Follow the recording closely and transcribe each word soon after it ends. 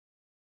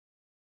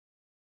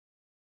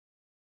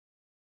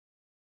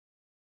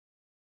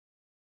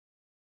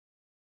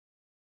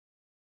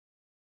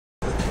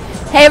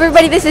Hey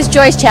everybody, this is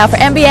Joyce Chow for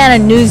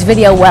MBN News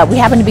Video Web. We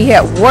happen to be here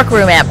at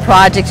Workroom at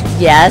Project.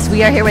 Yes,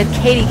 we are here with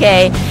Katie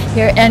K.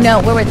 Here, and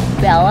we're with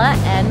Bella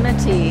and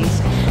Matisse.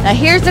 Now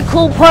here's the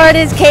cool part: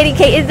 is Katie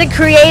K is the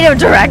creative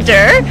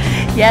director.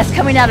 Yes,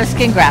 coming out of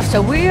Skin Graft.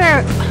 So we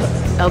are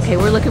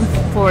we're looking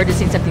forward to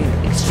seeing something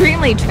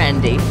extremely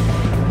trendy.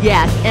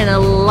 Yes, and a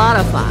lot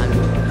of fun.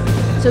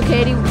 So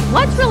Katie,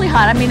 what's really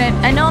hot? I mean,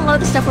 I know a lot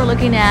of the stuff we're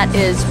looking at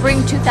is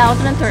spring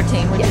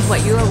 2013, which is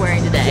what you are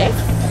wearing today.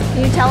 Yes.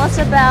 Can you tell us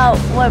about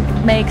what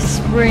makes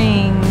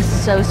spring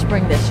so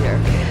spring this year?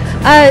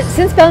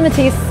 Since Belle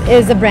Matisse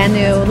is a brand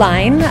new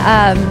line,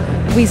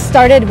 we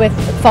started with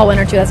fall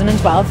winter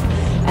 2012,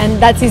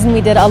 and that season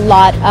we did a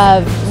lot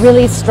of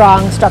really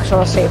strong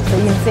structural shapes. So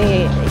you can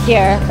see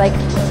here, like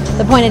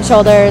the pointed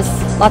shoulders,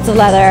 lots of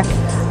leather.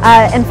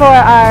 And for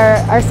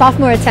our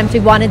sophomore attempt,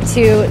 we wanted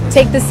to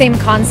take the same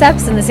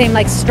concepts and the same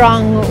like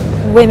strong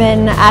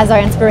women as our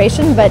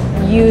inspiration, but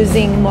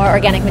using more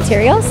organic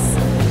materials.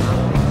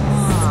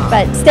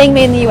 But staying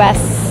made in the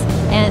U.S.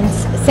 and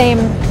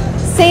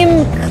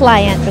same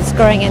client, but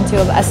growing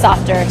into a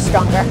softer,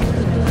 stronger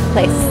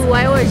place. Ooh,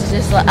 I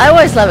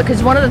always love it,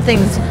 because one of the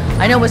things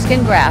I know with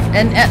Skin Graft,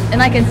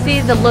 and I can see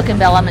the look in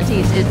Belle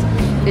Matisse,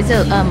 it's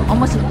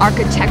almost an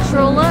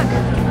architectural look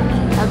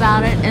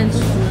about it. And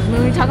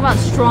when we talk about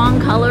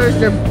strong colors,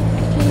 they're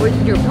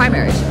your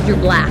primaries, your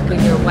black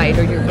and your white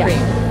or your cream.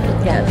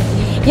 Yes.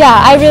 Yeah,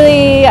 I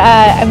really,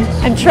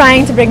 I'm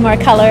trying to bring more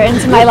color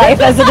into my life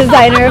as a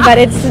designer, but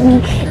it's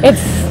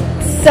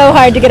so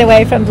hard to get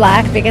away from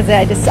black because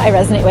I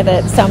resonate with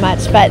it so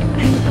much. But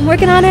I'm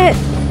working on it.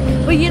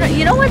 Well,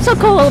 you know what's so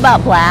cool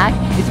about black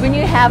is when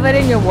you have it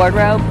in your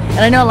wardrobe,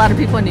 and I know a lot of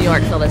people in New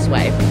York feel this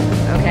way.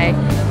 Okay,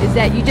 is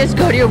that you just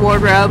go to your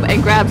wardrobe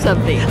and grab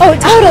something. Oh,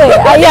 totally.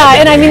 Yeah,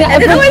 and I mean,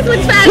 and it always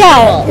looks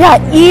fashionable.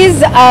 Yeah.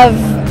 Ease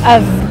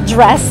of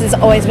dress has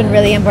always been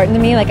really important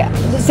to me. Like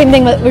the same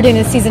thing we're doing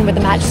this season with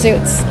the match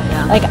suits.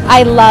 Yeah. Like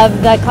I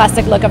love the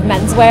classic look of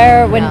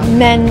menswear. When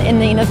men in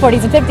the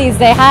 40s and 50s,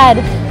 they had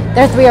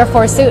their 3 or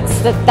 4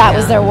 suits that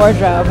was their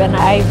wardrobe, and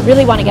I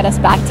really want to get us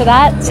back to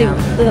that, to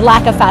the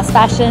lack of fast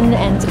fashion,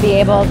 and to be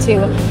able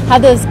to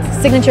have those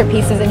signature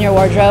pieces in your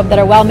wardrobe that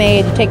are well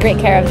made, you take great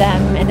care of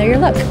them, and they're your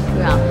look.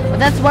 Yeah, well,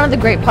 that's one of the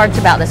great parts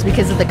about this,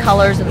 because of the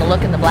colors and the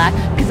look and the black.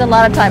 Because a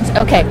lot of times,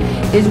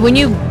 is when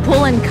you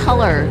pull in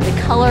color,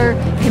 the color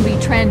can be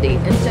trendy,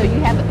 and so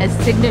you have a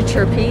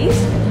signature piece,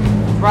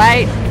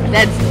 right?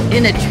 That's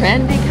in a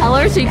trendy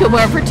color, so you can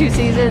wear it for 2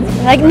 seasons.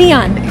 Like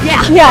neon.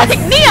 Yeah, yes. Like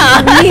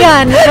neon.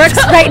 Neon works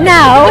right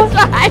now.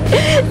 That's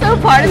right.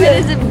 So part of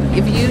it is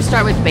if you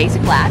start with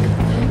basic black,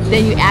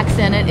 then you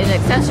accent it in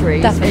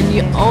accessories, and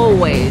you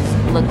always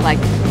look like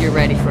you're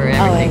ready for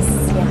everything. Always,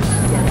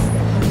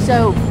 yes.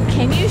 So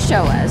can you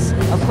show us,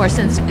 of course,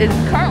 since it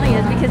currently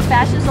is, because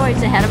fashion is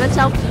always ahead of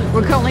itself,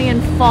 we're currently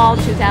in fall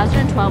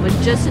 2012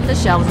 and just at the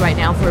shelves right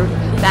now for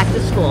back to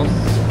school.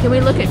 Can we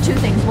look at 2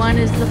 things? One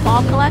is the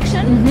fall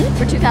collection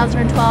for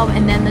 2012,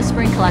 and then the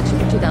spring collection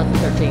for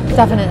 2013.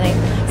 Definitely.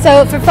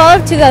 So for fall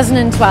of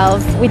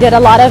 2012, we did a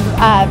lot of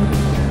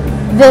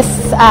this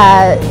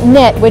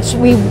knit, which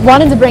we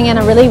wanted to bring in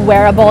a really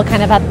wearable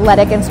kind of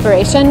athletic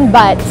inspiration,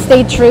 but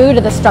stay true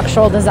to the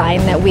structural design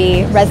that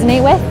we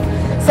resonate with.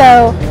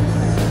 So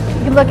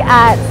you can look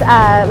at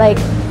like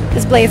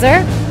this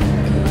blazer.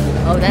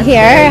 Oh, that's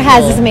here cool.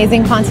 Has this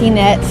amazing Ponte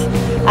knit,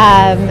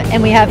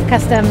 and we have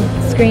custom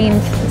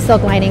screened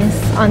silk linings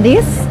on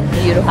these.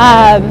 Beautiful.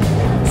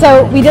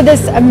 So we did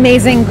this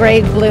amazing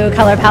gray blue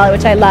color palette,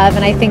 which I love,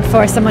 and I think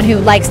for someone who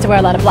likes to wear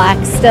a lot of black,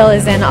 still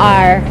is in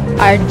our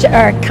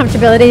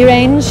comfortability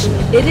range.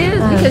 It is,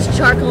 because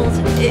charcoals,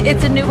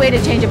 it's a new way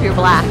to change up your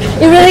black.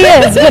 It really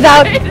is,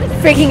 without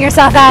freaking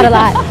yourself out a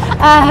lot.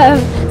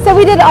 So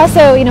we did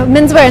also,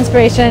 menswear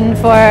inspiration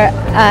for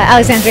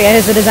Alexandria,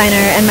 who's the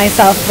designer, and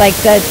myself. Like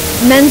the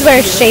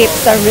menswear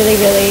shapes are really,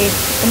 really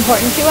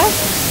important to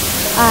us.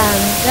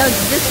 Now,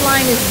 this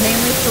line is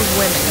mainly for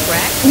women,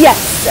 correct? Yes,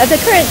 at the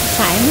current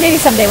time. Maybe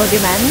someday we'll do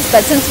men's,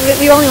 but since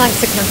we only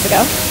launched 6 months ago.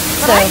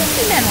 But I can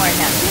see men wearing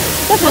that too.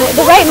 Definitely.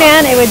 The right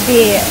man, it would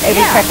be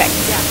perfect.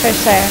 Yeah. For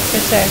sure.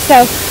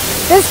 So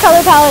this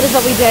color palette is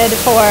what we did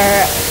for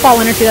fall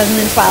winter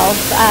 2012.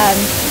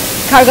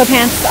 Cargo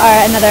pants are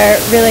another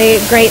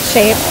really great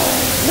shape.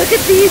 Look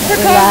at these for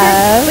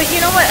cargo. But you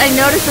know what? I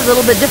noticed a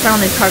little bit different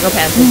on these cargo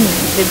pants.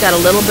 They've got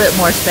a little bit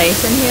more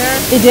space in here.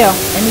 They do.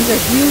 And these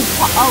are huge.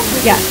 Oh,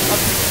 yeah.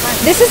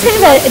 This is kind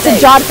of it's a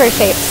jodhpur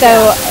shape.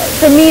 So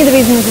for me, the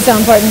reason this is so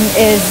important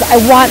is I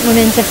want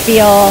women to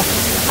feel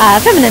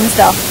feminine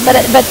still, but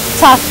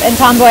tough and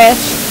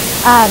tomboyish,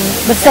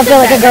 but still feel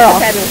like a girl.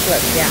 Fabulous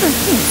look, yeah.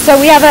 So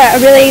we have a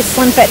really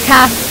slim fit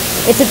calf.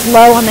 It sits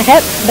low on the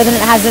hip, but then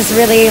it has this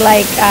really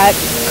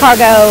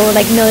cargo,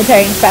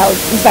 military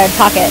inspired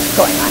pocket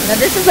going on. Now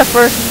this is the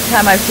first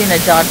time I've seen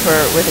a jodhpur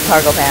with a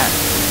cargo pant.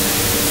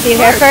 See it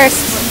here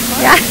first.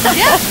 Yeah.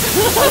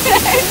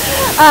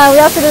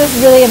 We also did this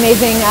really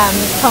amazing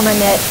Poma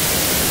knit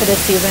for this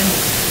season,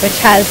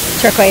 which has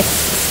turquoise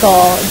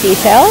skull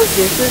details.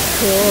 This is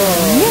cool.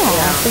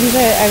 Yeah. So these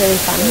are really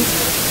fun.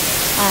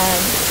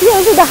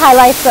 Those are the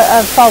highlights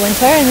of fall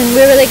winter, and then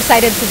we're really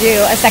excited to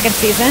do a second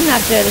season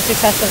after the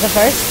success of the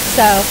first.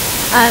 So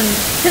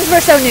since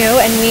we're so new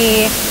and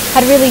we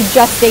had really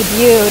just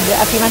debuted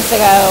a few months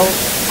ago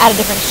at a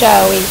different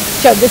show, we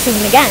showed this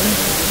season again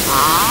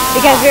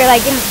because we were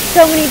like,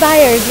 so many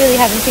buyers really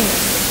haven't seen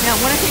this. Now,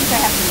 one of the things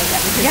I have to look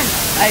at, because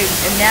I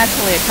am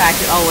naturally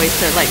attracted always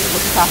to like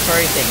look at soft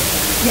furry things.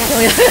 Yes.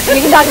 We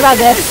can talk about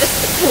this.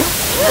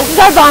 This is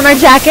our bomber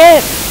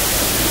jacket.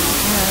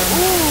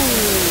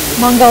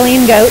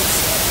 Mongolian goat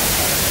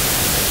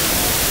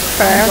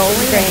fur.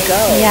 Mongolian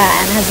goat. Yeah,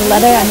 and has a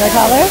leather under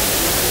collar.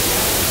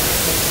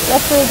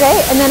 That's really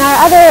great. And then our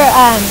other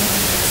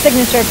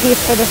signature piece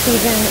for the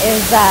season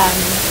is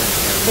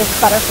this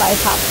butterfly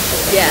top.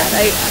 Yes,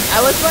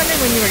 I was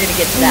wondering when you were going to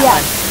get to that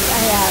one.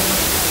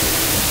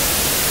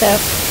 So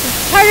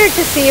it's harder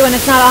to see when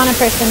it's not on a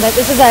person, but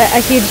this is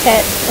a huge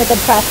hit with the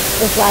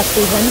press this last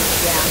season.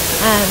 Yeah.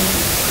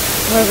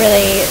 We're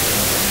really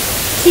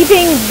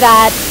keeping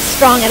that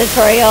strong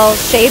editorial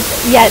shape,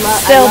 yet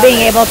still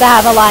being able to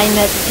have a line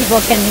that people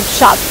can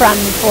shop from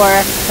for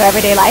their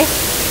everyday life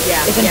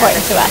is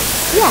important to us.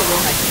 Yeah.